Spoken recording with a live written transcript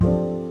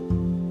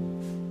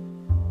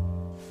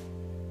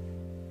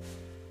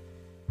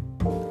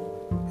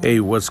Hey,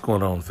 what's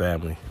going on,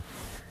 family?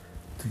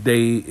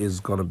 Today is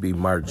going to be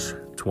March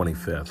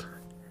 25th,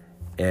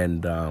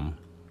 and I'm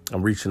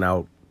reaching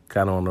out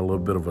kind of on a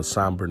little bit of a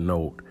somber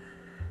note.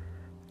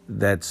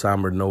 That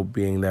somber note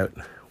being that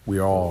we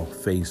are all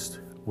faced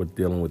with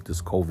dealing with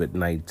this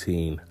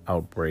COVID-19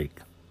 outbreak.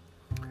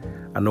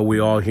 I know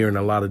we're all hearing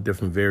a lot of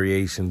different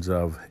variations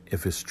of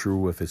if it's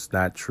true, if it's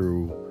not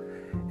true,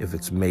 if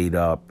it's made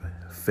up,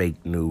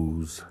 fake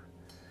news,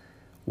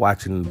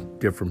 watching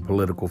different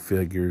political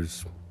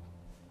figures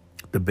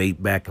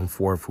debate back and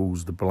forth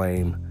who's to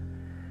blame.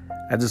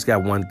 I just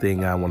got one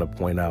thing I want to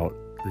point out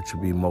that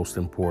should be most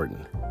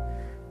important,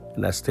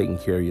 and that's taking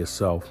care of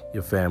yourself,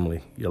 your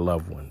family, your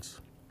loved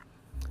ones.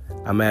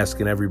 I'm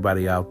asking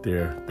everybody out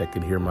there that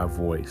can hear my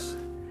voice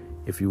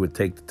if you would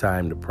take the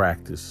time to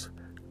practice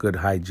good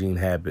hygiene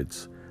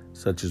habits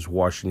such as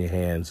washing your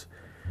hands,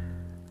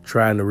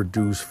 trying to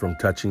reduce from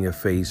touching your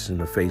face and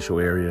the facial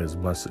area as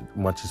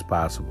much as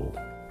possible.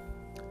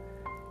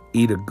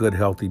 Eat a good,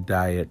 healthy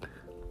diet.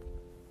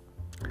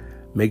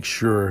 Make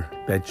sure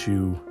that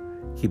you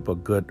keep a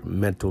good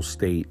mental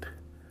state.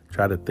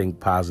 Try to think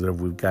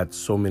positive. We've got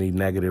so many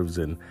negatives,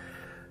 and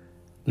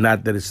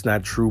not that it's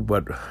not true,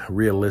 but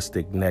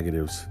realistic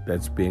negatives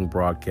that's being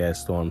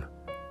broadcast on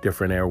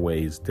different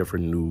airways,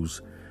 different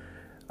news.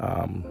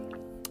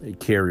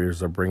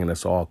 Carriers are bringing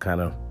us all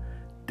kind of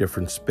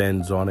different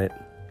spins on it.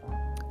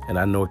 And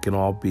I know it can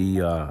all be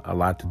a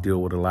lot to deal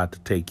with, a lot to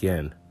take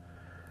in.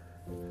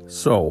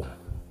 So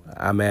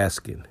I'm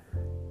asking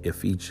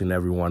if each and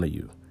every one of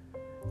you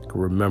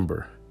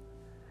remember,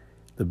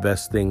 the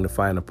best thing to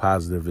find a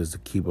positive is to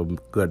keep a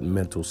good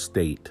mental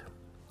state.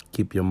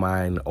 Keep your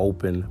mind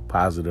open,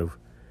 positive.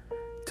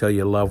 Tell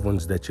your loved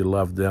ones that you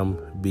love them.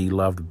 Be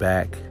loved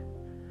back.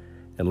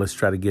 And let's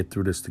try to get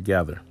through this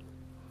together.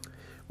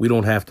 We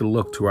don't have to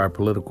look to our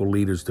political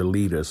leaders to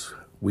lead us.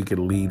 We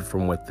can lead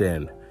from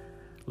within.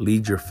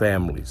 Lead your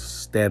families.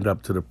 Stand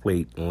up to the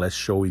plate, and let's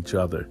show each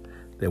other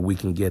that we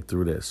can get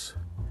through this.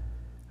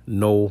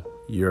 Know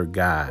your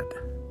God.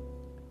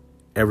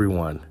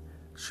 Everyone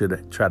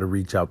should try to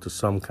reach out to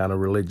some kind of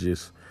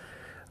religious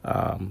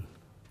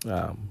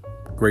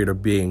greater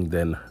being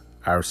than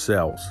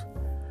ourselves.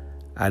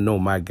 I know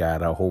my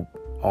God. I hope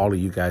all of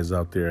you guys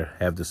out there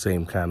have the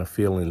same kind of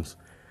feelings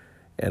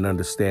and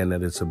understand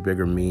that it's a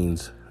bigger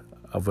means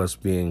of us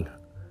being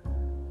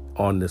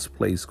on this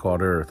place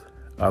called Earth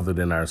other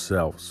than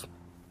ourselves.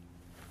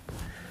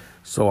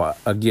 So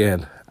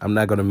again, I'm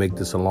not going to make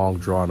this a long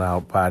drawn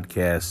out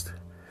podcast.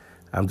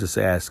 I'm just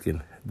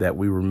asking that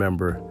we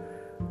remember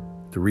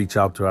to reach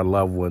out to our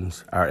loved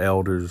ones, our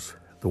elders,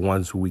 the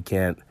ones who we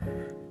can't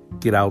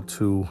get out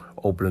to,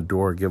 open a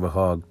door, give a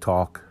hug,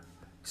 talk,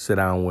 sit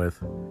down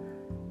with.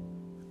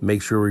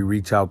 Make sure we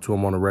reach out to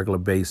them on a regular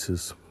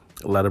basis.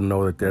 Let them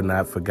know that they're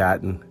not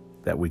forgotten,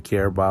 that we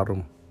care about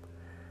them.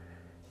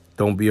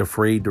 Don't be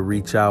afraid to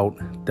reach out,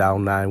 dial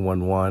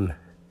 911.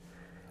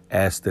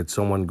 Ask that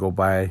someone go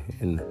by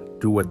and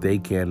do what they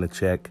can to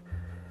check.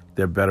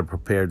 They're better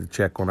prepared to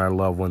check on our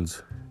loved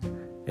ones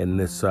in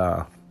this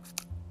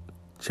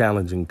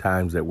challenging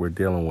times that we're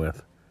dealing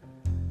with.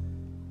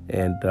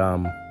 And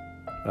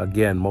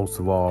again, most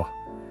of all,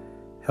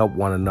 help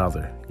one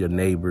another, your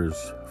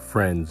neighbors,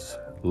 friends,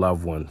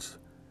 loved ones,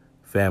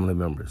 family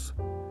members.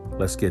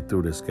 Let's get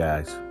through this,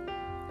 guys.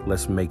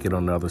 Let's make it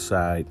on the other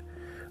side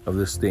of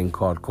this thing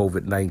called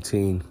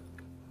COVID-19.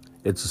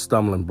 It's a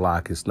stumbling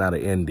block. It's not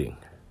an ending.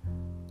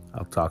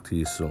 I'll talk to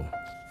you soon.